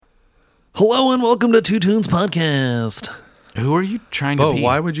Hello and welcome to Two Tunes Podcast. Who are you trying to Bo, be?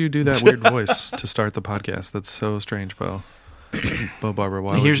 why would you do that weird voice to start the podcast? That's so strange, Bo. Bo Barber,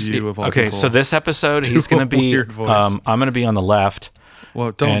 why would you of all people so this episode, do he's going to a be. weird voice? I'm going to be on the left,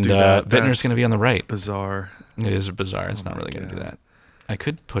 Well, don't and do that. Bittner's That's going to be on the right. bizarre. It is bizarre. It's not my really going to do God. that. I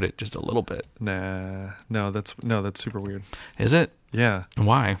could put it just a little bit. Nah. No, that's super weird. Is it? Yeah.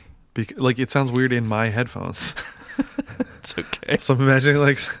 Why? Like it sounds weird in my headphones. It's okay. So I'm imagining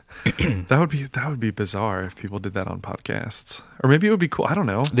like that would be bizarre if people did that on podcasts. Or maybe it would be cool. I don't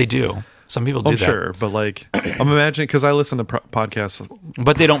know. They do. Some people do I'm that, sure, but like I'm imagining because I listen to podcasts.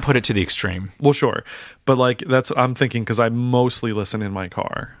 but they don't put it to the extreme. Well, sure, but like I'm thinking because I mostly listen in my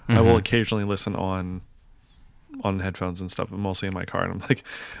car. I will occasionally listen on headphones and stuff, but mostly in my car. And I'm like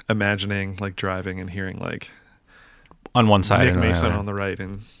imagining like driving and hearing like On one side, Nick and Mason the on the right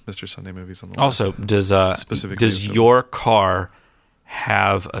and Mr. Sunday Movies on the left. Also, Specifically does the- your car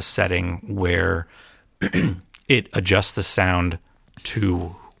have a setting where it adjusts the sound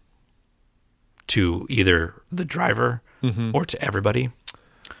to either the driver or to everybody?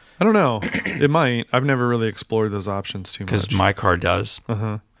 I don't know. It might. I've never really explored those options too much. Because my car does,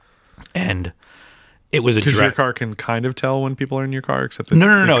 and it was a Because your direct. car can kind of tell when people are in your car, except that No,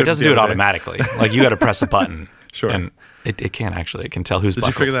 it couldn't doesn't the do it other day. automatically. Like you got to press a button. Sure. and it can actually. It can tell who's. Did you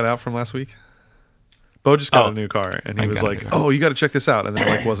buckled. figure that out from last week? Bo just got Oh. a new car, and I he was got a like, new car. "Oh, you got to check this out," and then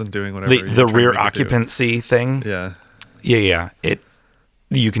like wasn't doing whatever. you were The trying rear to make it do. occupancy thing. Yeah. Yeah.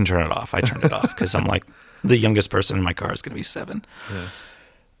 You can turn it off. I turned it off because I'm like the youngest person in my car is going to be 7.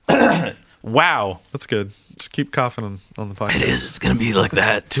 Wow, That's good. Just keep coughing on the podcast. it is. It's going to be like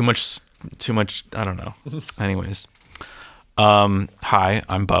that. Too much. I don't know. Anyways, hi,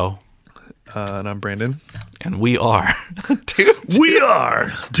 I'm Bo, And I'm Brandon. and we are. We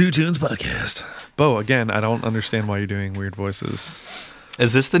are Two Tunes Podcast. Bo, again, I don't understand why you're doing weird voices.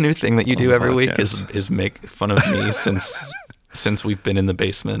 Is this the new thing that you do the every week? podcast. Is make fun of me since we've been in the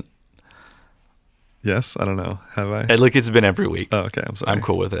basement? Yes, I don't know. Have I? Like it's been every week. Oh, okay. I'm sorry. I'm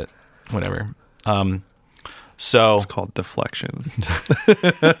cool with it. Whatever. So It's called deflection.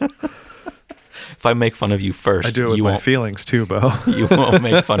 if I make fun of you first, I do it with you my won't. feelings too, Bo. You won't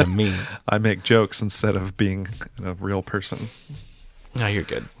make fun of me. I make jokes instead of being a real person. No, you're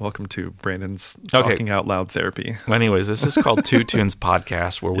good. Welcome to Brandon's Okay. talking out loud therapy. Anyways, this is called Two Tunes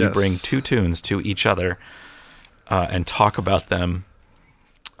Podcast, where we Yes. bring two tunes to each other and talk about them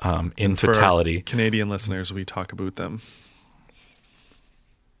in For our totality. Canadian listeners, we talk about them.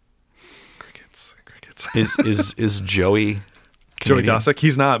 Crickets. Is Joey Joey Canadian? Dosick,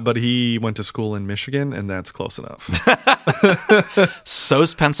 he's not, but he went to school in Michigan, and that's close enough.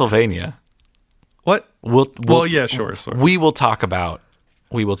 So's Pennsylvania. What? Well, yeah, sure. We will talk about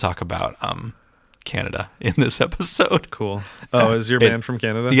Canada in this episode. Cool. Oh, is your band from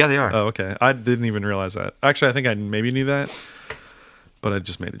Canada? Yeah, they are. Oh, okay. I didn't even realize that. Actually, I think I maybe knew that, but I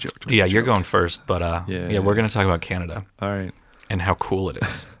just made a joke. to make Yeah, a you're joke. going first, but Yeah. we're going to talk about Canada All right. and how cool it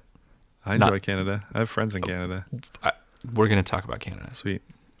is. I enjoy Not- Canada. I have friends in Canada. We're going to talk about Canada. Sweet.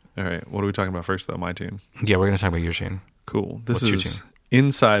 All right. What are we talking about first, though? My tune. Yeah, we're going to talk about your tune. Cool. This What's your is tune?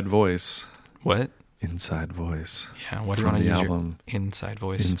 Inside Voice. What? Inside Voice. Yeah, what do you From want to the use your album inside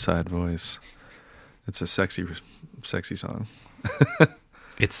voice? Inside Voice. It's a sexy song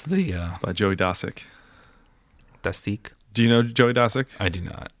It's the by Joey Dosick. Dastik. Do you know Joey Dosick? I do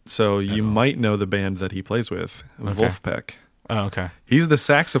not. So you might know the band that he plays with, Wolfpack. Oh, okay. He's the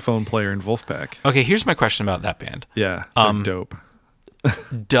saxophone player in Wolfpack. Okay, here's my question about that band. Yeah, they're dope.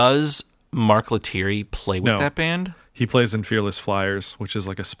 Does Mark Lettieri play with No. that band? He plays in Fearless Flyers, which is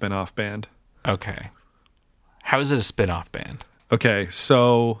like a spin-off band. Okay. How is it a spin-off band? Okay,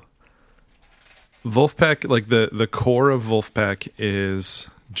 so Wolfpack, like the core of Wolfpack is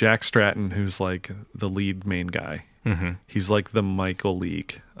Jack Stratton, who's like the lead main guy. Mm-hmm. He's like the Michael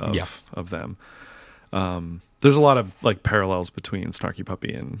League of them. There's a lot of like parallels between Snarky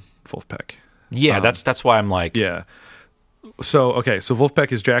Puppy and Wolfpack. Yeah, that's why I'm like, Yeah. So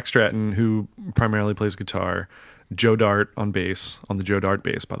Wolfpack is Jack Stratton, who primarily plays guitar. Joe Dart on bass, on the Joe Dart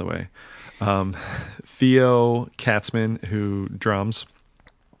bass, by the way. Theo Katzman, who drums.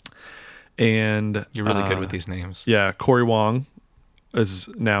 And you're really good with these names. yeah, Corey Wong is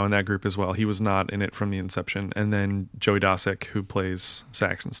now in that group as well. He was not in it from the inception. And then Joey Dosick, who plays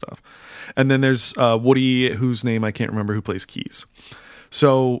sax and stuff. And then there's Woody, whose name I can't remember, who plays keys.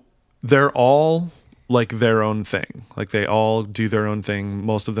 So they're all like their own thing. Like they all do their own thing.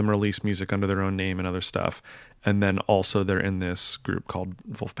 Most of them release music under their own name and other stuff. And then also they're in this group called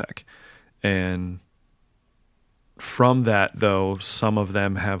Wolfpack. And from that, though, some of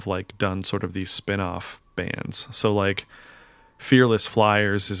them have like done sort of these spin-off bands. So like Fearless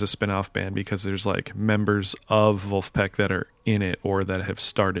Flyers is a spin-off band because there's like members of Wolfpack that are in it or that have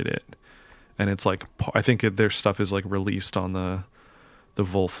started it. And it's like, I think their stuff is like released on the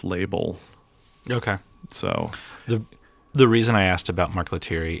Wolf label. Okay. So the reason I asked about Mark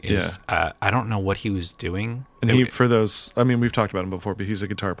Lettieri is I don't know what he was doing. and he, for those, I mean, we've talked about him before, but he's a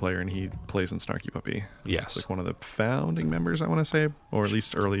guitar player and he plays in Snarky Puppy. Yes. It's like one of the founding members, I want to say, or at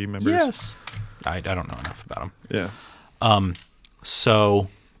least early members. Yes. I don't know enough about him. Yeah. So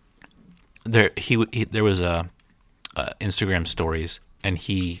there there was a Instagram stories, and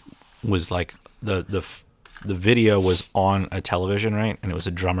he was like the video was on a television, right? And it was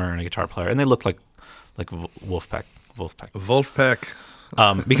a drummer and a guitar player, and they looked like Wolfpack,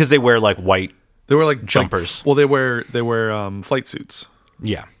 because they wear like white. They were like jumpers. They wear flight suits.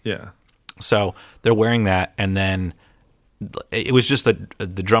 Yeah. Yeah. So they're wearing that, and then it was just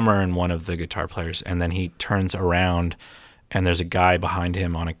the drummer and one of the guitar players, and then he turns around, and there's a guy behind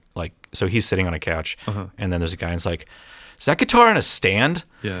him on so he's sitting on a couch, and then there's a guy, and it's like, is that guitar on a stand?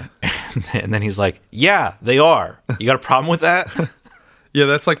 Yeah. And then he's like, yeah, they are. You got a problem with that? Yeah,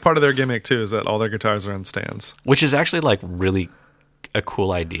 that's like part of their gimmick too, is that all their guitars are on stands. Which is actually like really a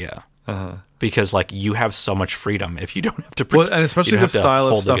cool idea. Because like you have so much freedom if you don't have to Well, and especially the style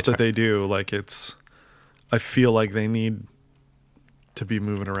of stuff that they do, like I feel like they need to be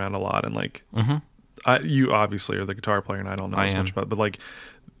moving around a lot, and like you obviously are the guitar player and I don't know as much about, but like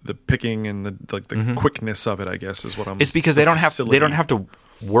the picking and the quickness of it, I guess, is what I'm. It's because they don't have to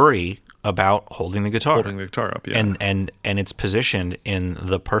worry about holding the guitar up, yeah, and it's positioned in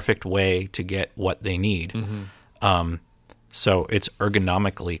the perfect way to get what they need. So it's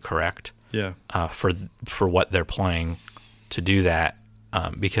ergonomically correct. Yeah. For what they're playing to do that,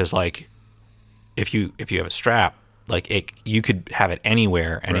 because like if you have a strap, like you could have it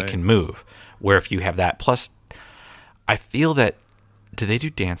anywhere and it can move. Where if you have that, plus I feel that. Do they do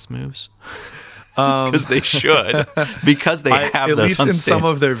dance moves? Because they should. Because they have at those least in some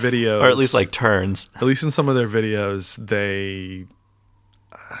of their videos, or at least like turns. At least in some of their videos,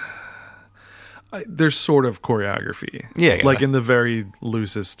 there's sort of choreography. Yeah. Like in the very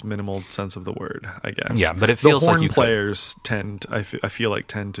loosest, minimal sense of the word, I guess. Yeah, but it feels the horn like players tend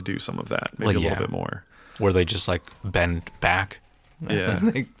to do some of that, maybe a little bit more. Where they just like bend back. Yeah,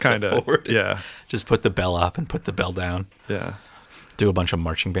 kind of. Yeah, just put the bell up and put the bell down. Yeah. Do a bunch of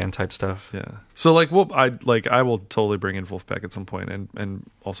marching band type stuff. Yeah. So like, I will totally bring in Wolfpack at some point, and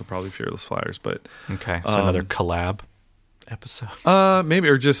also probably Fearless Flyers. But okay, so another collab episode. Maybe,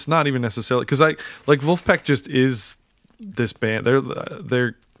 or just not even necessarily, because Wolfpack just is this band.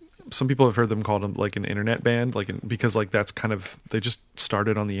 They're some people have heard them called like an internet band, because like that's kind of, they just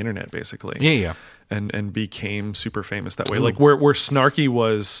started on the internet basically. Yeah. And became super famous that way. Like where Snarky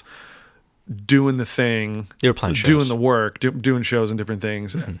was doing the thing, they were playing shows, doing the work, doing shows and different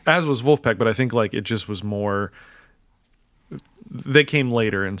things, as was Wolfpack, but I think like it just was more, they came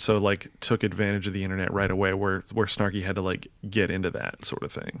later, and so like took advantage of the internet right away, where Snarky had to like get into that sort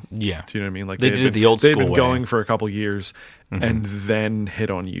of thing. Yeah. Do you know what I mean? Like they did it the old school way. They'd been going for a couple years and then hit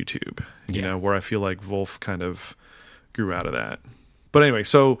on YouTube, you know, where I feel like Wolf kind of grew out of that. But anyway,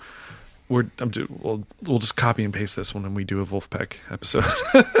 so we'll just copy and paste this one when we do a Wolfpack episode.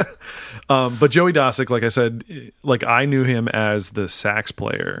 But Joey Dosick, like I said, like I knew him as the sax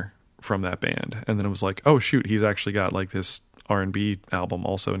player from that band, and then it was like, oh shoot, he's actually got like this R&B album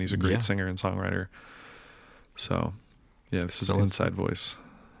also, and he's a great singer and songwriter. So yeah, this is an inside voice.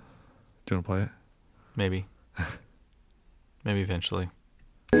 Do you want to play it? Maybe eventually.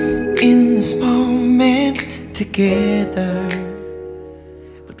 In this moment together,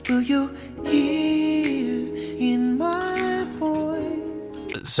 what will you hear in my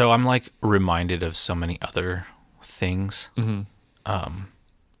voice? So I'm like reminded of so many other things, but I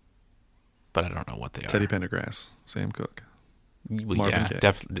don't know what they Teddy are. Pendergrass, Sam Cooke, Well, Marvin Gaye.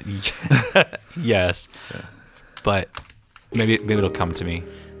 definitely. Yes, but maybe it'll come to me.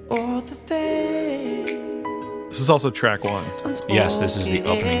 All the things This is also track 1. Yes, this is the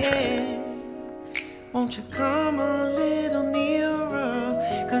opening track. Won't you come a little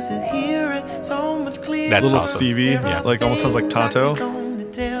nearer? 'Cause I hear it so much clearer. That's Little awesome. Stevie, like almost sounds like Tonto. A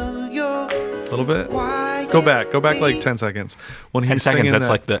little bit. Go back like 10 seconds. When 10 he's seconds. singing That's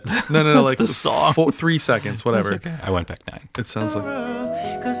that, like the no, that's like the song. 3 seconds, whatever. That's okay. I went back 9. It sounds like Do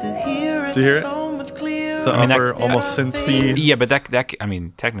you hear it? So much clearer. the I mean, that- upper, almost synthy. Yeah, but that I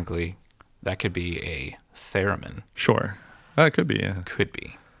mean, technically, that could be a theremin. Sure, it could be. Yeah, Could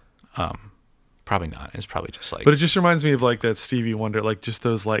be. Probably not. It's probably just like. but it just reminds me of like that Stevie Wonder, like just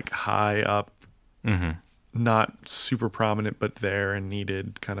those like high up, not super prominent, but there and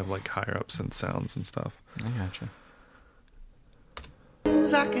needed kind of like higher up synth sounds and stuff. I gotcha.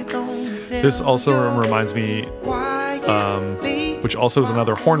 things I could only tell. This also reminds me, which also is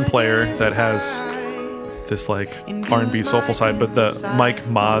another horn player that has this like R&B soulful side, but the Mike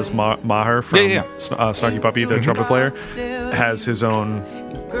Maher from Snarky Puppy, the trumpet player, has his own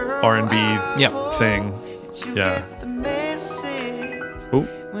R&B thing. Yeah. Oh,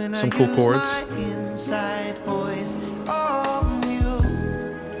 some cool chords. Inside voice on you.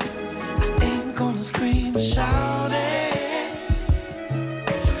 I ain't gonna scream and shout it.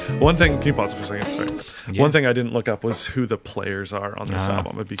 One thing, can you pause it for a second? Sorry. One thing I didn't look up was who the players are on this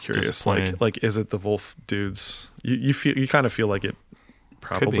album. I'd be curious. Like, is it the Wolf dudes? You kind of feel like it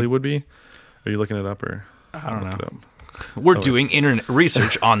probably would be. Are you looking it up or? I don't know. We're doing internet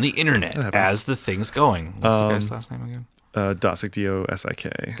research on the internet as the thing's going. What's the guy's last name again? Dosik,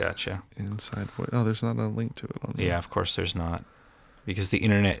 D-O-S-I-K. Gotcha. Inside voice. Oh, there's not a link to it on there. Yeah, of course there's not. Because the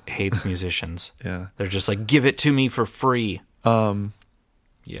internet hates musicians. Yeah. They're just like, give it to me for free.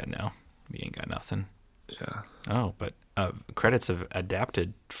 Yeah, no. We ain't got nothing. Yeah. Oh, but credits have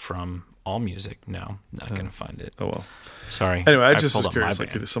adapted from AllMusic. No, not going to find it. Oh, well. Sorry. Anyway, I just was curious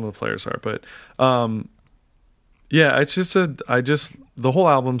like who some of the players are. But, yeah, it's just the whole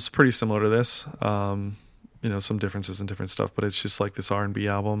album's pretty similar to this. You know, some differences and different stuff, but it's just like this R&B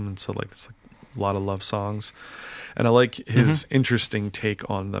album, and so like it's like a lot of love songs, and I like his interesting take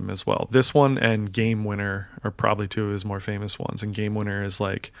on them as well. This one and Game Winner are probably two of his more famous ones, and Game Winner is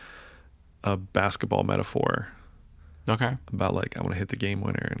like a basketball metaphor. Okay. About like, I want to hit the game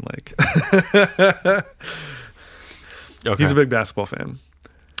winner, and like okay. He's a big basketball fan.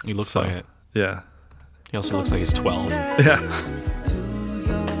 He looks like it. Yeah. He also looks like he's 12. Yeah.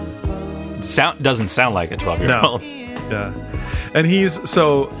 Doesn't sound like a 12-year-old. No. Yeah. And he's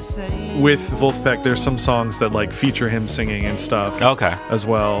so with Wolfpack, there's some songs that like feature him singing and stuff. Okay. As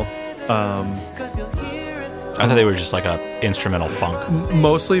well. I thought they were just like a instrumental funk.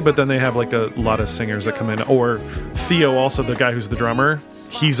 Mostly, but then they have like a lot of singers that come in. Or Theo, also the guy who's the drummer,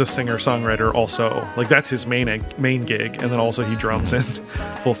 he's a singer-songwriter also. Like that's his main gig. And then also he drums in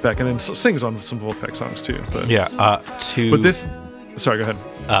Wolfpack and then sings on some Wolfpack songs too. But yeah. But this... Sorry, go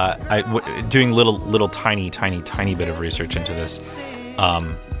ahead. Doing little tiny bit of research into this.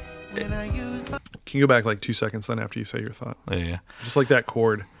 Can you go back like 2 seconds then after you say your thought? Yeah. Just like that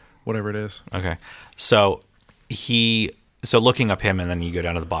chord, whatever it is. Okay. So looking up him, and then you go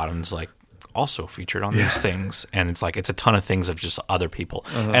down to the bottom, it's like also featured on these things, and it's like it's a ton of things of just other people.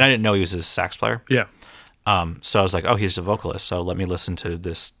 And I didn't know he was a sax player. Yeah. So I was like, oh, he's a vocalist. So let me listen to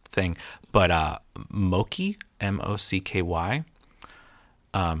this thing. But Mocky, M-O-C-K-Y.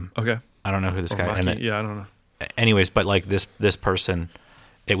 Okay. I don't know who this guy is. Yeah, I don't know. Anyways, but like this person,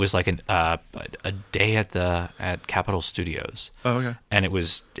 it was like a day at Capitol Studios. Oh, okay. And it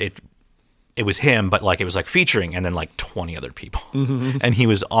was him, but like it was like featuring and then like 20 other people. And he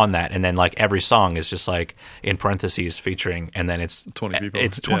was on that, and then like every song is just like in parentheses featuring, and then it's 20 people.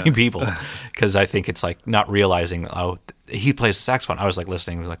 It's 20 people, because I think it's like not realizing, oh, he plays the saxophone. I was like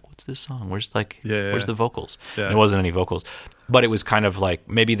listening, I was like, what's this song? Where's like where's the vocals? Yeah. And it wasn't any vocals, but it was kind of like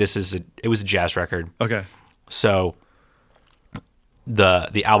maybe it was a jazz record. Okay. So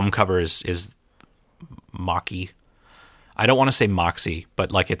the album cover is Mocky. I don't want to say Moxie,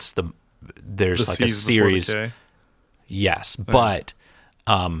 but like there's like a series. Yes, but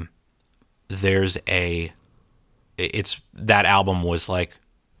there's it's that album was like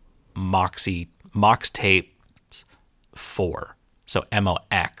Mox Tapes 4. So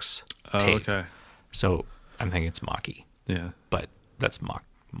MOX tape. Oh, okay. So I'm thinking it's Mocky. Yeah. But that's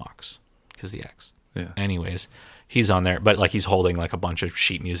Mox because the X. Yeah. Anyways, he's on there, but like he's holding like a bunch of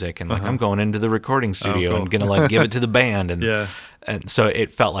sheet music, and like I'm going into the recording studio and gonna like give it to the band, and and so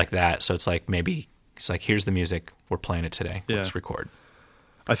it felt like that. So it's like maybe it's like, here's the music, we're playing it today. Let's record.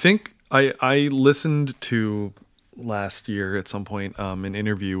 I think I listened to last year at some point an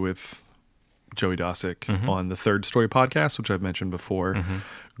interview with Joey Dosick on the Third Story podcast, which I've mentioned before.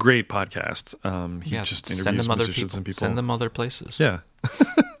 Great podcast. He just interviews musicians and people. Send them other places. Yeah.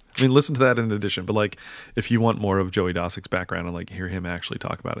 I mean, listen to that in addition. But like, if you want more of Joey Dosick's background and like hear him actually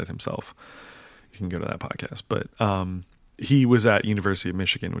talk about it himself, you can go to that podcast. But he was at University of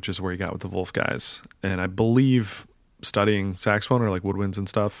Michigan, which is where he got with the Wolf guys, and I believe studying saxophone or like woodwinds and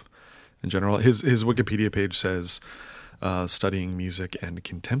stuff in general. His Wikipedia page says studying music and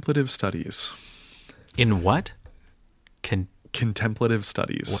contemplative studies. In what? Contemplative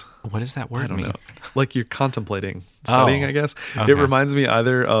studies. What does that word mean? Know. Like you're contemplating studying, I guess. Okay. It reminds me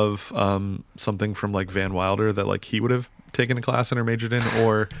either of something from like Van Wilder that like he would have taken a class in or majored in,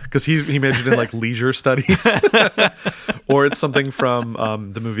 or because he majored in like leisure studies, or it's something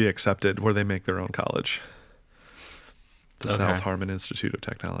from the movie Accepted where they make their own college. the Okay. South Harmon Institute of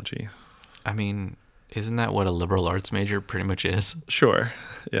Technology. I mean, isn't that what a liberal arts major pretty much is? Sure.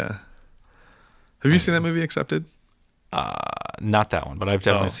 Yeah. Have you seen that movie, Accepted? Not that one, but I've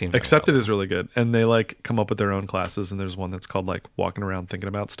definitely seen Accepted is really good. And they like come up with their own classes, and there's one that's called like walking around thinking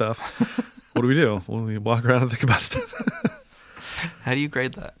about stuff. What do we do? Well, we walk around and think about stuff. How do you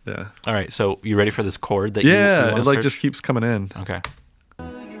grade that? Yeah. All right, so you ready for this chord that you Yeah, wanna it like search? just keeps coming in. Okay.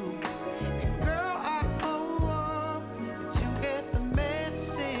 Girl, I hope that you get the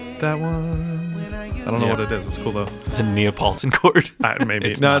message. That one. I don't know Yeah. what it is. It's cool though. It's a Neapolitan chord. Maybe.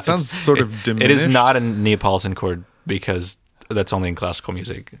 It's No, not. it sounds sort of diminished. It is not a Neapolitan chord because that's only in classical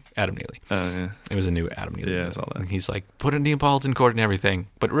music. Adam Neely. Yeah. It was a new Adam Neely. Yeah, I saw that. And he's like, put a Neapolitan chord in everything.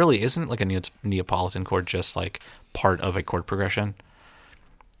 But really, isn't like a Neapolitan chord just like part of a chord progression?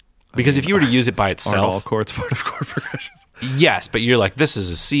 Because if you were to use it by Aren't all itself, chords part of chord progressions? yes, but you're like, this is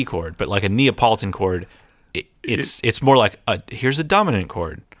a C chord. But like a Neapolitan chord, it's more like here's a dominant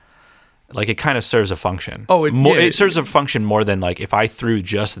chord. Like it kind of serves a function. Oh, it serves a function more than like if I threw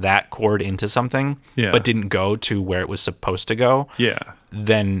just that chord into something, Yeah. but didn't go to where it was supposed to go. Yeah.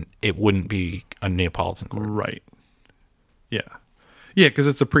 Then it wouldn't be a Neapolitan chord. Right. Yeah. Yeah, because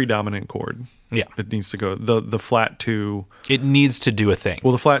it's a predominant chord. Yeah, It needs to go the flat two. it needs to do a thing.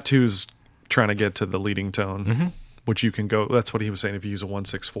 Well, the flat two's trying to get to the leading tone, Mm-hmm. which you can go. That's what he was saying. If you use a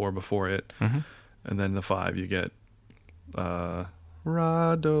 1-6-4 before it, Mm-hmm. and then the 5, you get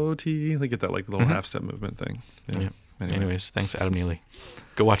ra do ti. They get that like little half step movement thing. Yeah. Yeah. Anyway. Anyways, thanks Adam Neely.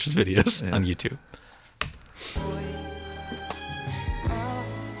 Go watch his videos Yeah. on YouTube.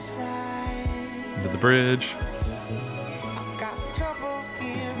 Into the bridge. Got trouble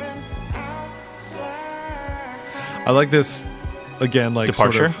hearing outside. I like this again. Like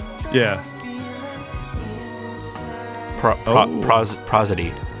Departure? Sort of, yeah.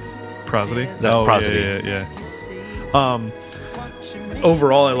 Prosody. Prosody. that prosody? Yeah.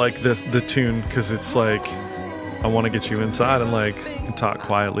 Overall, I like the tune because it's like I want to get you inside and like talk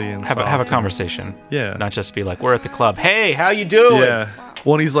quietly and Have a soft and- conversation. Yeah. Not just be like, we're at the club. Hey, how you doing? Yeah.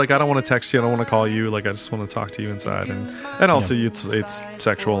 Well, and he's like, I don't want to text you. I don't want to call you. Like, I just want to talk to you inside. And also, it's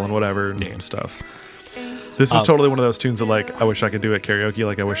sexual and whatever and Yeah. stuff. This is totally one of those tunes that, like, I wish I could do at karaoke.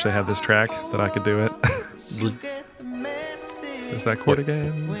 Like, I wish they had this track that I could do it. There's that chord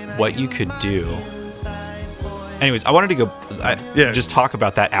again. What you could do. Anyways, I wanted to go Yeah. just talk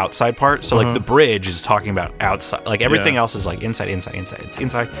about that outside part. So, like, the bridge is talking about outside. Like, everything Yeah. else is like inside. It's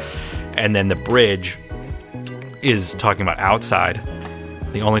inside. And then the bridge is talking about outside.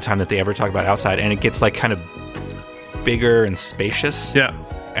 The only time that they ever talk about outside. And it gets, like, kind of bigger and spacious. Yeah.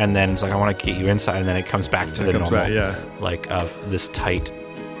 And then it's like, I want to get you inside. And then it comes back to the comes normal. back, yeah. Like, of this tight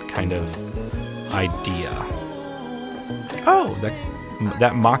kind of idea. Oh,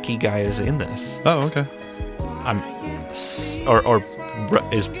 that Maki guy is in this. Oh, okay. Or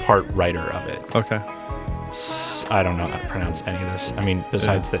is part writer of it. Okay. I don't know how to pronounce any of this. I mean,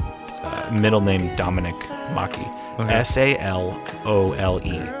 besides that middle name Dominic Maki. Okay. Salole.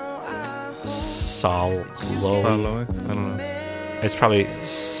 Salole. Salome? I don't know. It's probably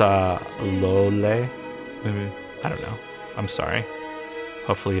Salole. Maybe. I don't know. I'm sorry.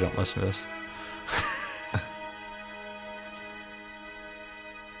 Hopefully you don't listen to this.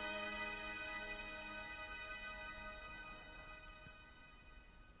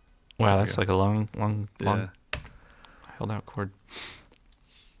 Wow, that's like a long Yeah. held out chord.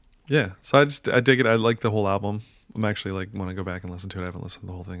 Yeah. So I dig it. I like the whole album. I'm actually like want to go back and listen to it. I haven't listened to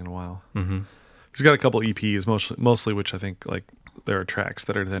the whole thing in a while. Mm-hmm. He's got a couple EPs, mostly which I think like there are tracks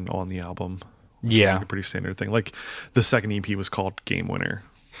that are then on the album. Which is Yeah. like a pretty standard thing. Like the second EP was called Game Winner,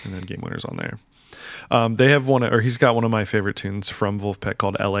 and then Game Winner's on there. They have he's got one of my favorite tunes from Wolfpack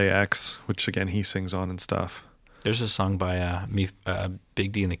called LAX, which again he sings on and stuff. There's a song by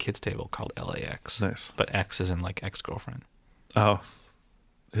Big D and the Kids Table called LAX. Nice. But X is in like ex-girlfriend. Oh,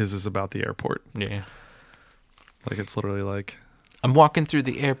 his is about the airport. Yeah. Like it's literally like I'm walking through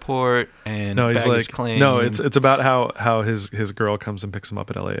the airport and no, he's baggage like claim. no, it's about how his girl comes and picks him up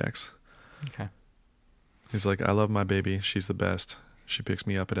at LAX. Okay. He's like, I love my baby. She's the best. She picks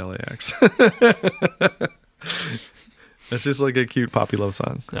me up at LAX. It's just like a cute poppy love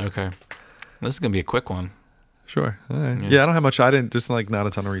song. Okay. This is going to be a quick one. Sure. All right. Yeah. Yeah, I don't have much. I didn't just like not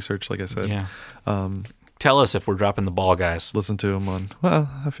a ton of research, like I said. Yeah. Um, Tell us if we're dropping the ball, guys. listen to them on. Well,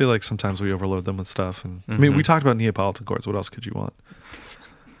 I feel like sometimes we overload them with stuff, and I mean, Mhm. we talked about Neapolitan chords. What else could you want?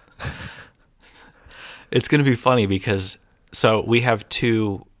 It's going to be funny because so we have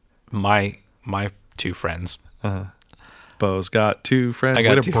my two friends. Uh-huh. Bo's got 2 friends. I got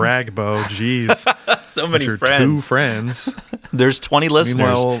Way to 2. brag, Bo. Jeez. So many Your friends. 2 friends. There's 20 listeners,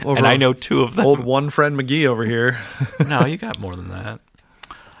 Meanwhile, over and I know 2 of them. Old one friend McGee over here. No, you got more than that.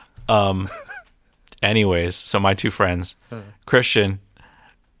 Anyways, so my 2 friends, Christian.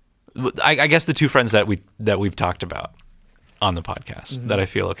 I guess the 2 friends that we've talked about on the podcast that I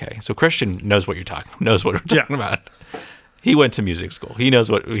feel okay. So Christian knows what we're talking about. He went to music school. He knows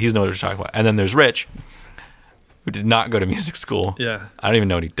what we're talking about. And then there's Rich, who did not go to music school. Yeah. I don't even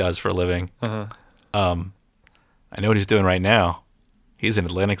know what he does for a living. Uh-huh. I know what he's doing right now. He's in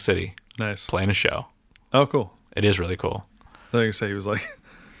Atlantic City Nice. playing a show. Oh, cool. It is really cool. I thought you were going to say he was like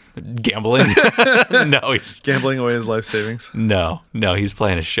Gambling? No, he's gambling away his life savings. no. He's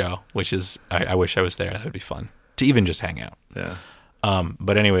playing a show, which is I wish I was there. That would be fun to even just hang out. Yeah.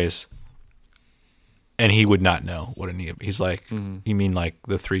 But anyways, and he would not know what a Neapolitan. He's like, you mean like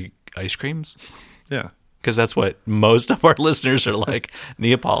the 3 ice creams? Yeah. Because that's what most of our listeners are like,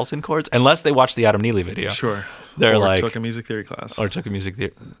 Neapolitan chords, unless they watch the Adam Neely video. Sure. They're or like, took a music theory class. or took a music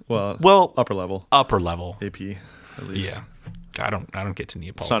theory. Well, upper level. Upper level. AP, at least. Yeah. I don't get to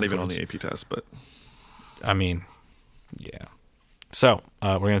Neapolitan. It's not even chords. on the AP test, but I mean, yeah. So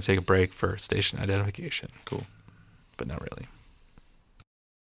we're gonna take a break for station identification. cool. But not really.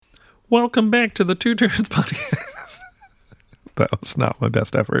 Welcome back to the Two Turns podcast. That was not my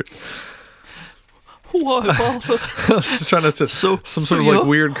best effort. What? I was just trying to some sort of like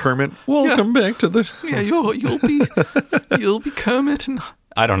weird Kermit. Welcome back to the. Yeah, you'll be Kermit, and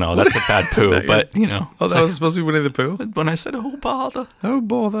I don't know. That's a bad poo, but you know. Oh, that was supposed to be Winnie the Pooh. When I said "oh bother," Oh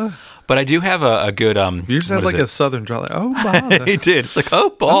bother! but I do have a good You just had like a southern draw. Like, oh bother! It did. It's like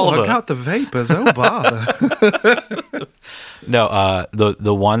oh Oh, I bother. got the vapors. Oh bother! No,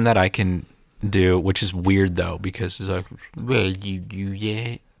 the one that I can do, which is weird though, because it's like, well, you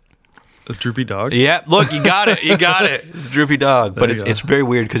yeah. A droopy dog. Yeah, look, you got it. You got it. It's Droopy Dog, but There you it's go. very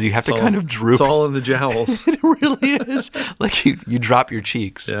weird because you have to kind of droop. It's all in the jowls. It really is. Like you drop your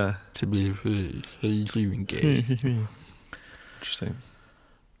cheeks. Yeah. To be even gay. Interesting.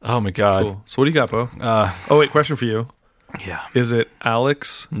 Oh my god. Cool. So what do you got, Bo? Oh wait, question for you. Yeah. Is it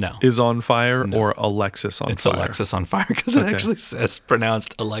Alex No. is on fire or Alexis on It's fire? Alexis on fire because it Okay. actually says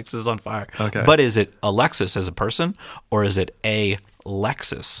pronounced Alexis on fire. Okay. But is it Alexis as a person or is it a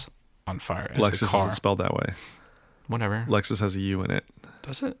Lexus on fire as Lexus the car? isn't spelled that way. Whatever. Lexus has a U in it.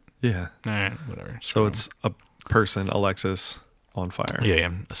 Does it? Yeah. All right. Whatever. So it's a person, Alexis, on fire. Yeah.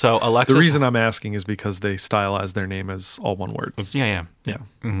 So Alexis. The reason I'm asking is because they stylize their name as all one word. Yeah. Yeah.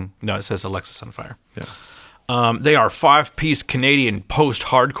 Mm-hmm. No, it says Alexis on fire. Yeah. They are a 5-piece Canadian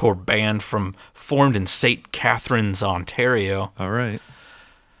post-hardcore band formed in St. Catharines, Ontario, All right.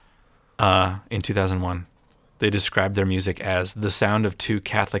 in 2001. They described their music as the sound of 2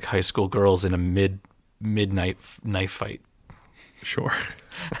 Catholic high school girls in a midnight knife fight. Sure.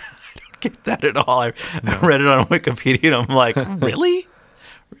 Get that at all? I read it on Wikipedia, and I'm like, really?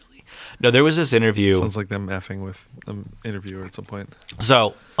 No, there was this interview. Sounds like them effing with an interviewer at some point.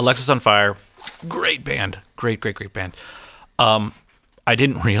 So, Alexis on Fire, great band. Great band. I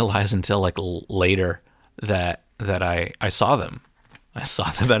didn't realize until like later that I saw them. I saw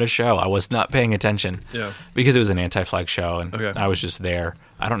them at a show. I was not paying attention. Yeah. Because it was an Anti-Flag show, and Okay. I was just there.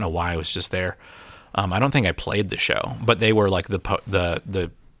 I don't know why I was just there. I don't think I played the show, but they were like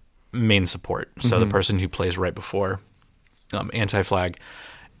the main support. So the person who plays right before Anti-Flag,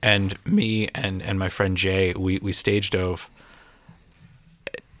 and me and my friend Jay, we stage dove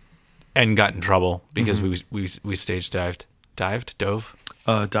and got in trouble because we stage dived, dove,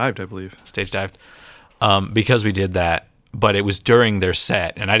 Dived, I believe. stage dived, because we did that. But it was during their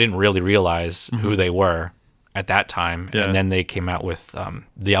set, and I didn't really realize who they were at that time. Yeah. And then they came out with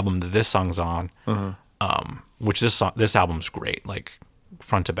the album that this song's on, which this album's great, like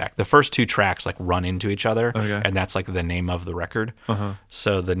front to back. The first 2 tracks like run into each other, Okay. and that's like the name of the record.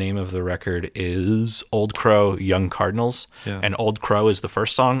 So the name of the record is Old Crow, Young Cardinals, Yeah. and Old Crow is the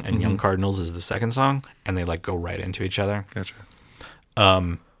first song, and Young Cardinals is the second song, and they like go right into each other. Gotcha.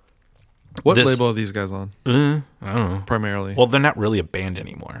 What this- label are these guys on? I don't know. Primarily. Well, they're not really a band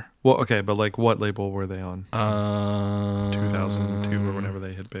anymore. Well, okay, but like what label were they on? 2002 2002 or whenever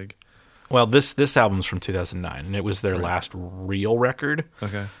they hit big. Well, this album's from 2009, and it was their last real record,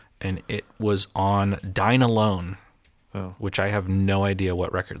 Okay. and it was on Dine Alone, Oh, which I have no idea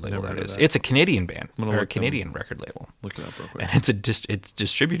what record label Never that heard of is. that. It's a Canadian band gonna or a look them- Canadian record label, look it up real quick. and it's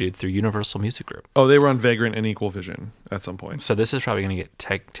distributed through Universal Music Group. Oh, they were on Vagrant and Equal Vision at some point. So this is probably going to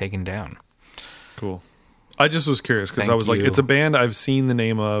get taken down. Cool. I just was curious because I Thank was like, you. it's a band I've seen the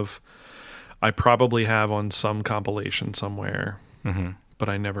name of. I probably have on some compilation somewhere, but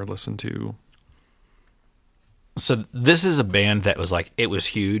I never listened to So this is a band that was like, it was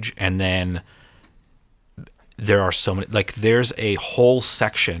huge, and then there are so many, like there's a whole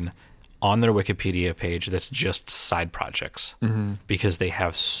section on their Wikipedia page that's just side projects because they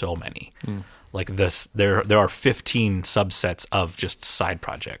have so many. Like this, there are 15 subsets of just side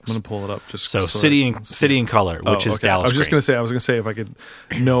projects. I'm gonna pull it up. Just so City in Color, which is Dallas. I was just Green. gonna say if I could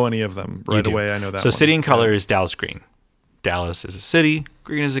know any of them right away, I know that. So one. City in Color is Dallas Green. Dallas is a city,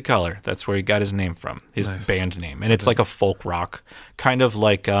 Green is a color. That's where he got his name from, his band name. And it's like a folk rock, kind of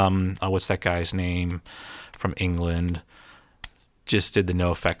like, what's that guy's name from England? Just did the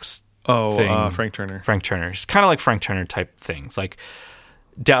NoFX thing. Frank Turner. Frank Turner. It's kind of like Frank Turner type things. Like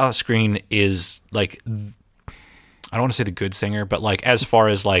Dallas Green is like, I don't want to say the good singer, but like as far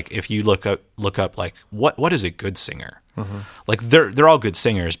as like if you look up like what is a good singer? Like they're all good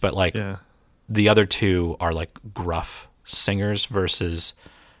singers, but like the other two are like gruff singers versus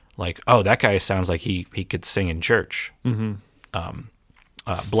like, oh, that guy sounds like he could sing in church.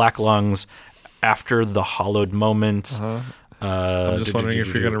 Black Lungs, After the Hollowed Moment. I'm just wondering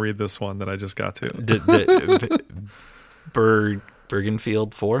if you're going to read this one that I just got to.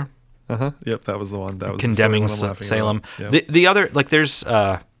 Bergenfield 4. Yep, that was the one. That was Condemning the one Salem. Yep. The other, like, there's,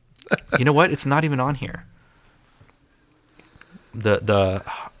 you know what? It's not even on here. The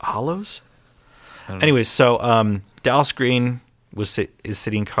Hollows. Anyways, so Dallas Green is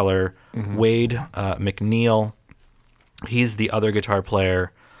City in Color. Wade McNeil, he's the other guitar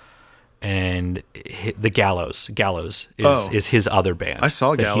player, and the Gallows is his other band. I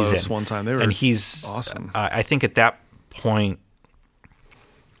saw that he's Gallows in. one time. They were he's awesome. I think at that point,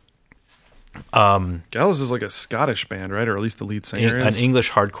 Gallows is like a Scottish band, right? Or at least the lead singer is an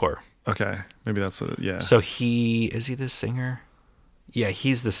English hardcore. Okay, maybe that's what. Yeah. So is he the singer? Yeah,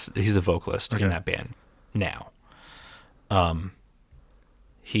 he's the vocalist in that band now.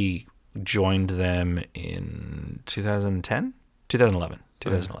 He joined them in 2011.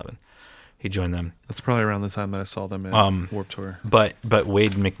 He joined them. That's probably around the time that I saw them in Warped Tour. But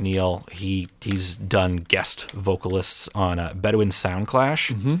Wade McNeil, he's done guest vocalists on Bedouin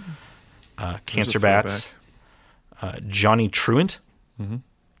Soundclash, Cancer Bats, Johnny Truant,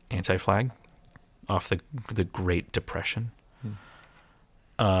 Anti-Flag, off the Great Depression,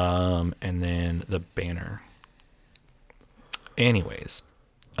 and then the Banner. Anyways,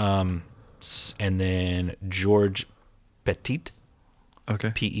 and then George Petit.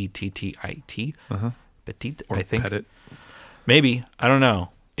 Okay. Pettit. Petit, or I think. Pettit. Maybe. I don't know.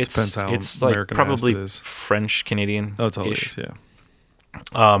 Depends how it's like Americanized probably it is. French Canadian. Oh, it totally is, yeah.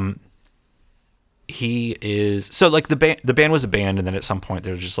 He is so like the band was a band, and then at some point they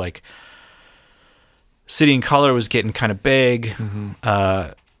were just like City in Color was getting kind of big.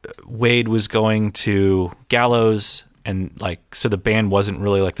 Wade was going to Gallows, and like so the band wasn't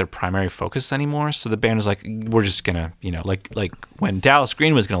really like their primary focus anymore. So the band was like, we're just gonna, like when Dallas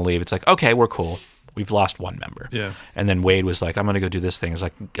Green was gonna leave, it's like, okay, we're cool. We've lost one member. Yeah. And then Wade was like, I'm gonna go do this thing. It's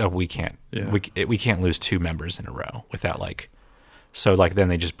like, oh, we can't. Yeah. We can't lose two members in a row without like. So like then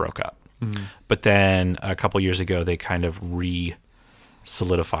they just broke up. But then a couple years ago they kind of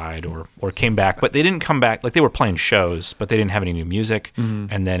solidified or came back, but they didn't come back. Like they were playing shows, but they didn't have any new music.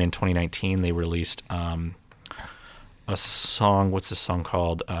 And then in 2019 they released a song. What's the song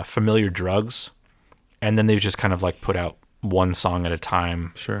called? Familiar Drugs. And then they've just kind of like put out one song at a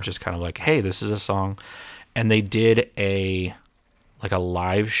time. Sure. Just kind of like, hey, this is a song. And they did a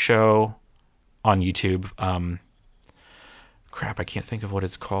live show on YouTube. Crap, I can't think of what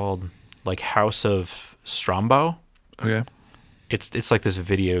it's called. Like House of Strombo. Okay. It's like this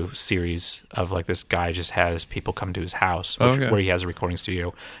video series of like this guy just has people come to his house where he has a recording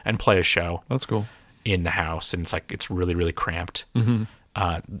studio and play a show. That's cool. In the house, and it's really, really cramped.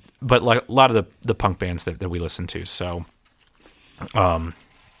 But like a lot of the punk bands that we listen to. So, yeah,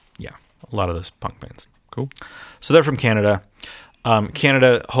 a lot of those punk bands. Cool. So they're from Canada.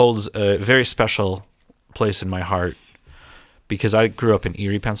 Canada holds a very special place in my heart because I grew up in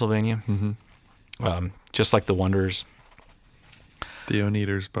Erie, Pennsylvania. Just like the Wonders. The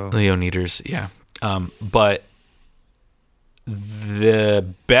Oneaters, Bo. The Oneaters, yeah. But the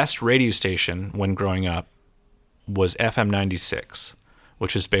best radio station when growing up was FM 96,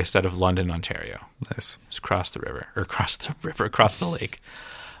 which is based out of London, Ontario. Nice. It's across the lake.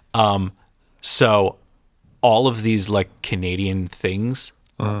 So all of these like Canadian things,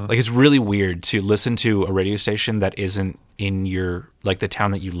 like it's really weird to listen to a radio station that isn't in your like the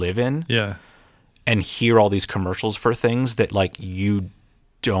town that you live in. Yeah. And hear all these commercials for things that like you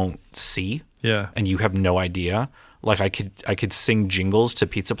don't see. Yeah. And you have no idea. Like I could sing jingles to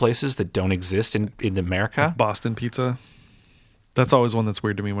pizza places that don't exist in America. Boston pizza. That's always one that's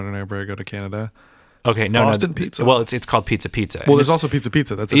weird to me whenever I go to Canada. Okay, no, Boston Pizza. Well, it's called Pizza Pizza. Well, And there's it's- also Pizza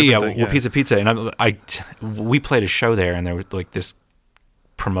Pizza. That's a different thing. Pizza Pizza, and we played a show there, and there was like this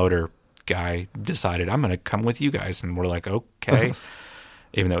promoter guy decided I'm going to come with you guys, and we're like, okay,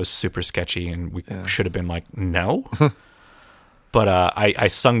 even though it was super sketchy, and we should have been like, no. But I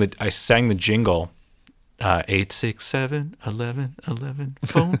sang the jingle. 867-1111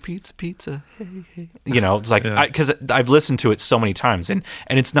 phone pizza hey hey, it's like because I've listened to it so many times, and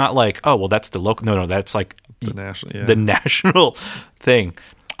it's not like, oh well, that's the local. No, that's like the national thing.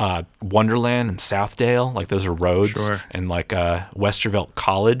 Wonderland and Southdale, like those are roads. Sure. And like Westervelt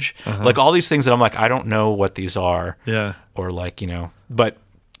College, like all these things that I'm like, I don't know what these are. Yeah. Or like, but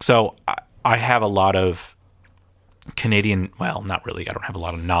so I have a lot of Canadian, well, not really. I don't have a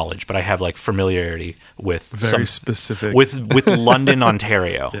lot of knowledge, but I have like familiarity with Very specific with London,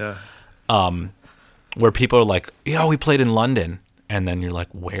 Ontario. Yeah. Where people are like, yeah, we played in London, and then you're like,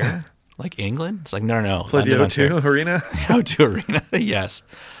 where? Like England? It's like no. Played the London, O2 Arena. O2 Arena, yes.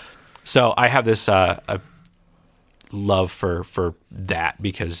 So I have this a love for that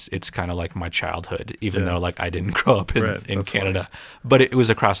because it's kind of like my childhood, even though like I didn't grow up in Canada, but it was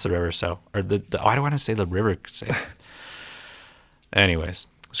across the river. So, or the why do I want to say the river? Anyways,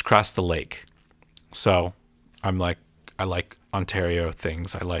 it was across the lake. So I'm like, I like Ontario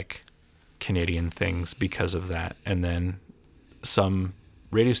things. I like Canadian things because of that. And then some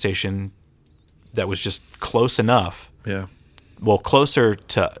radio station that was just close enough. Yeah. Well, closer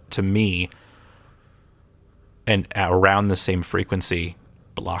to me and around the same frequency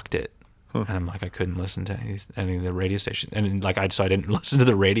blocked it. And I'm like, I couldn't listen to any of the radio station. And like, so I didn't listen to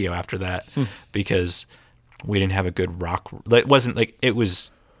the radio after that because we didn't have a good rock. It wasn't like, it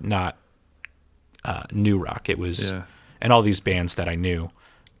was not new rock. It was, and all these bands that I knew,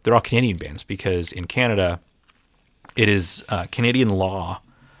 they're all Canadian bands because in Canada, it is Canadian law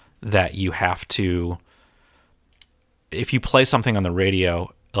that you have to, if you play something on the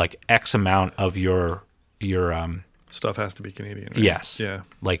radio, like X amount of your stuff has to be Canadian. Right? Yes. Yeah.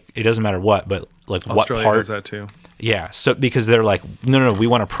 Like it doesn't matter what, but like Australia what part has that too. Yeah. So because they're like, no, we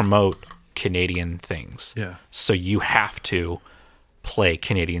want to promote Canadian things. Yeah. So you have to play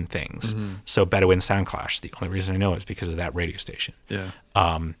Canadian things. Mm-hmm. So Bedouin Soundclash, the only reason I know is because of that radio station. Yeah.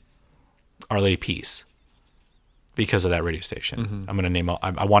 Our Lady Peace, because of that radio station. Mm-hmm. I'm gonna name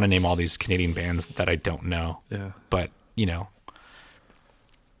I want to name all these Canadian bands that I don't know. Yeah. But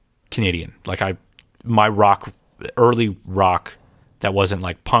Canadian. Like my rock, early rock that wasn't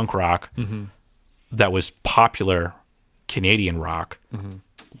like punk rock, that was popular Canadian rock,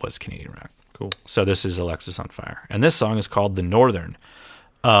 was Canadian rock. Cool. So this is Alexis on Fire. And this song is called The Northern.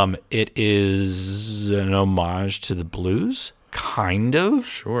 It is an homage to the blues, kind of.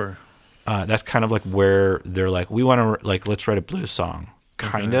 Sure. That's kind of like where they're like, we want to, like, let's write a blues song.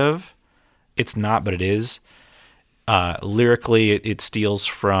 Kind of. It's not, but it is. Lyrically, it steals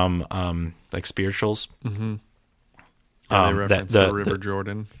from like spirituals. Mm-hmm. Yeah, they reference the River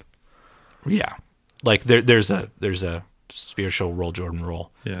Jordan. Yeah, like there's a spiritual Roll Jordan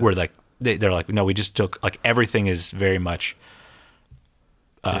roll where like they're like, no, we just took, like, everything is very much.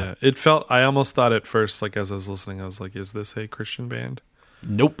 It felt. I almost thought at first, like as I was listening, I was like, is this a Christian band?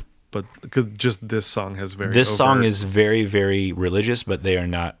 Nope. But because just this song has very. This song is very, very religious, but they are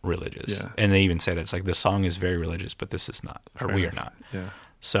not religious. Yeah. And they even say that it's like the song is very religious, but this is not, or we are not. Yeah.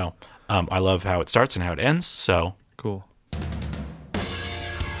 So I love how it starts and how it ends. So cool.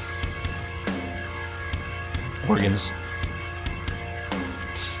 Organs.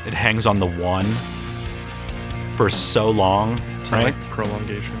 It hangs on the one for so long, right? Like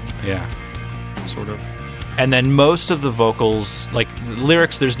prolongation, Yeah. sort of. And then most of the vocals, like the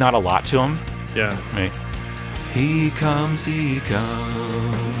lyrics, there's not a lot to them. Yeah. Right. He comes,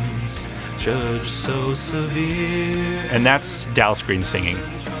 judge so severe. And that's Dallas Green singing.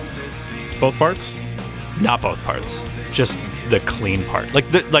 Both parts? Not both parts. Just the clean part.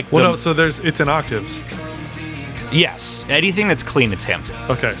 No, so it's in octaves. Yes. Anything that's clean, it's him.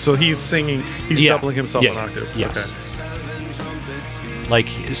 Okay, so he's singing, he's doubling himself in octaves. Yes. Okay. Like,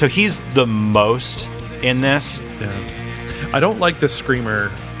 so he's the most in this. Yeah. I don't like the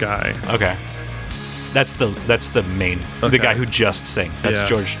screamer guy. Okay. That's the main, the guy who just sings. That's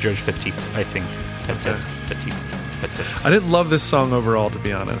George Petit, I think. Petit. I didn't love this song overall, to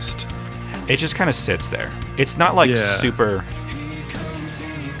be honest. It just kind of sits there. It's not like super.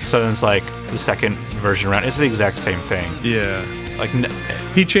 So then it's like the second version around. It's the exact same thing. Yeah. Like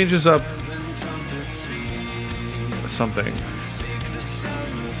he changes up something.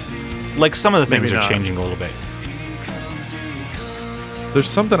 Like some of the things Maybe are not. changing a little bit. There's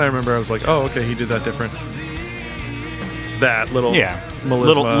something I remember. I was like, oh, okay, he did that different. That little. Yeah.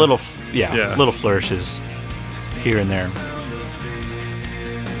 melisma. little flourishes here and there.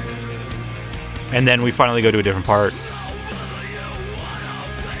 And then we finally go to a different part.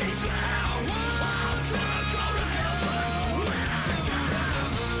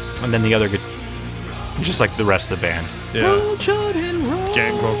 And then the other good, just like the rest of the band. Yeah.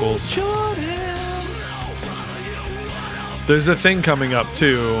 Gang vocals. There's a thing coming up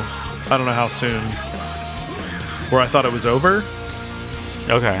too. I don't know how soon. Where I thought it was over.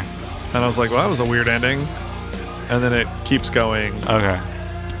 Okay. And I was like, well, that was a weird ending. And then it keeps going. Okay.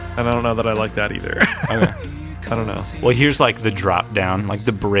 And I don't know that I like that either. Okay. I don't know. Well, here's like the drop down, like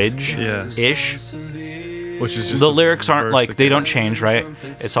the bridge ish. Which is just the lyrics aren't verse like, they again. don't change, right?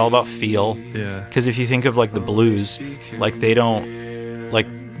 It's all about feel. Yeah. Because if you think of like the blues, like they don't, like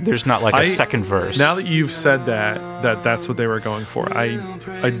there's not like a second verse. Now that you've said that's what they were going for, I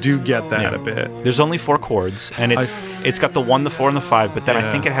do get that a bit. There's only 4 chords, and it's got the 1, the 4, and the 5, but then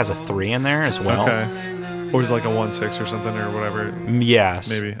I think it has a 3 in there as well. Okay. Or is it like a 1/6 or something or whatever? Yes.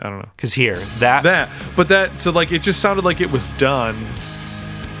 Maybe, I don't know. Because here, so like it just sounded like it was done.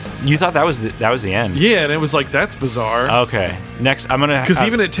 You thought that was the end. Yeah, and it was like, that's bizarre. Okay. Next, I'm gonna because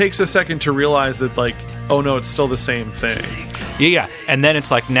even it takes a second to realize that, like, oh no, it's still the same thing. Yeah, and then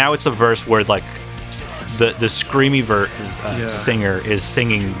it's like, now it's a verse where like the screamy singer is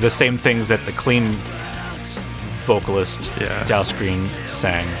singing the same things that the clean vocalist Dallas Green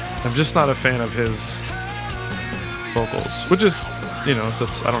sang. I'm just not a fan of his vocals, which is,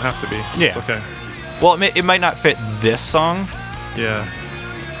 that's, I don't have to be. Yeah. It's okay. Well, it might not fit this song. Yeah.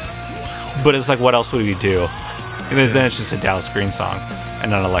 But it's like, what else would we do? And then it's just a Dallas Green song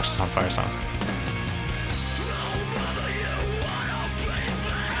and not an Alexis on Fire song.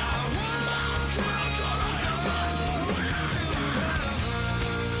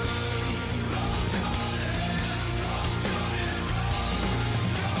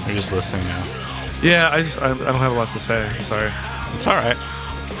 You're just listening now. Yeah, I don't have a lot to say. I'm sorry. It's all right.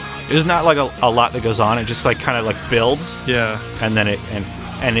 There's not like a lot that goes on. It just like kind of like builds. Yeah. And then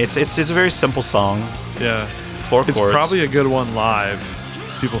and it's a very simple song. Yeah. 4 chords. It's probably a good one live.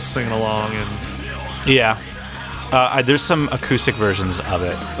 People singing along and. Yeah. There's some acoustic versions of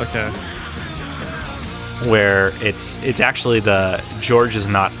it. Okay. Where it's actually George is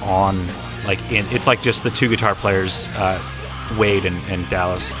not on, like it's like just the 2 guitar players, Wade and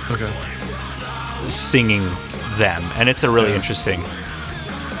Dallas. Okay. Singing them, and it's a really interesting.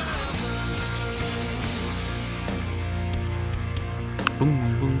 Boom,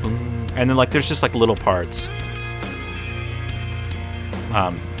 boom, boom. And then like there's just like little parts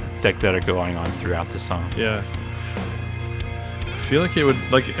that are going on throughout the song. Yeah. I feel like it would,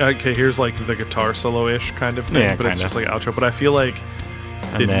 like, okay, here's like the guitar solo-ish kind of thing, but it's just like outro. But I feel like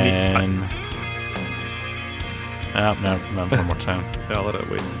and then no, one more time. Yeah, I'll let it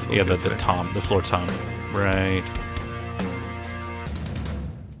wait until the floor tom, right?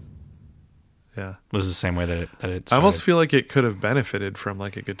 Yeah, was the same way that it started. I almost feel like it could have benefited from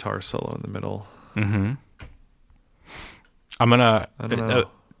like a guitar solo in the middle. Mm-hmm. I'm gonna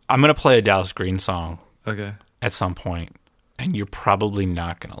play a Dallas Green song. Okay. At some point, and you're probably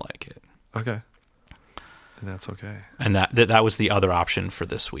not gonna like it. Okay. And that's okay. And that was the other option for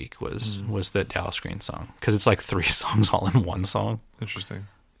this week was the Dallas Green song, because it's like 3 songs all in one song. Interesting.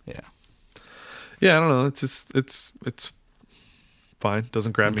 Yeah. Yeah, I don't know. It's fine.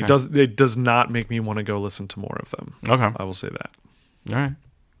 Doesn't grab me. It does not make me want to go listen to more of them. Okay. I will say that. All right.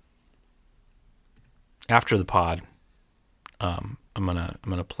 After the pod, I'm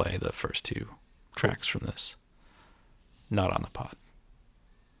gonna play the first 2 tracks from this. Not on the pod,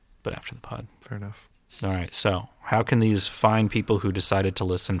 but after the pod. Fair enough. All right. So, how can these fine people who decided to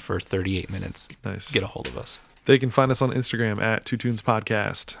listen for 38 minutes get a hold of us? They can find us on Instagram at Two Tunes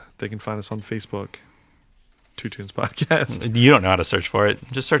Podcast. They can find us on Facebook, Two Tunes Podcast. You don't know how to search for it.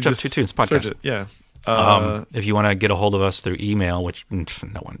 Just search up Two Tunes Podcast. Search it, yeah. If you want to get a hold of us through email, which no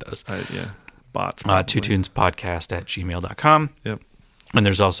one does. Bots. twotunespodcast@gmail.com. Yep. And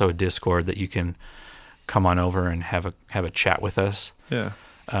there's also a Discord that you can come on over and have a chat with us. Yeah.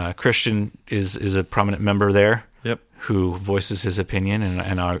 Christian is a prominent member there. Yep. Who voices his opinion,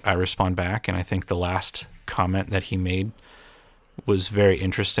 and I respond back. And I think the last comment that he made was very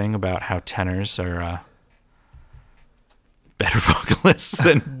interesting about how tenors are better vocalists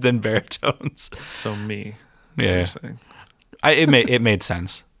than baritones. So me. Yeah. It made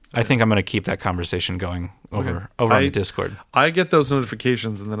sense. I think I'm going to keep that conversation going over on the Discord. I get those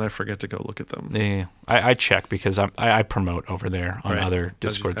notifications and then I forget to go look at them. Yeah, I check because I promote over there on other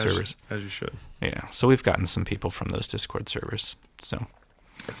Discord servers. As you should. Yeah, so we've gotten some people from those Discord servers. So,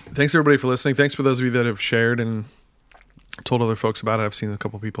 thanks everybody for listening. Thanks for those of you that have shared and told other folks about it. I've seen a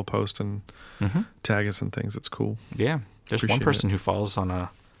couple people post and tag us and things. It's cool. Yeah, there's Appreciate one person who follows on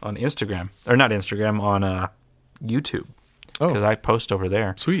Instagram, or not Instagram, on YouTube. Because I post over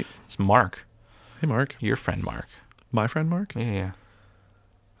there. Sweet. It's Mark. Hey, Mark. Your friend Mark. My friend Mark? Yeah.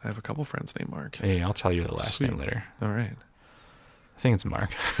 I have a couple friends named Mark. Hey, I'll tell you the last name later. All right. I think it's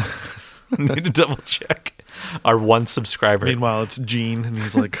Mark. I need to double check. Our one subscriber. Meanwhile, it's Gene, and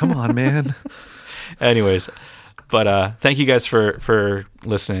he's like, come on, man. Anyways, but thank you guys for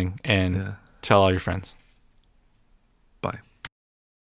listening, and tell all your friends.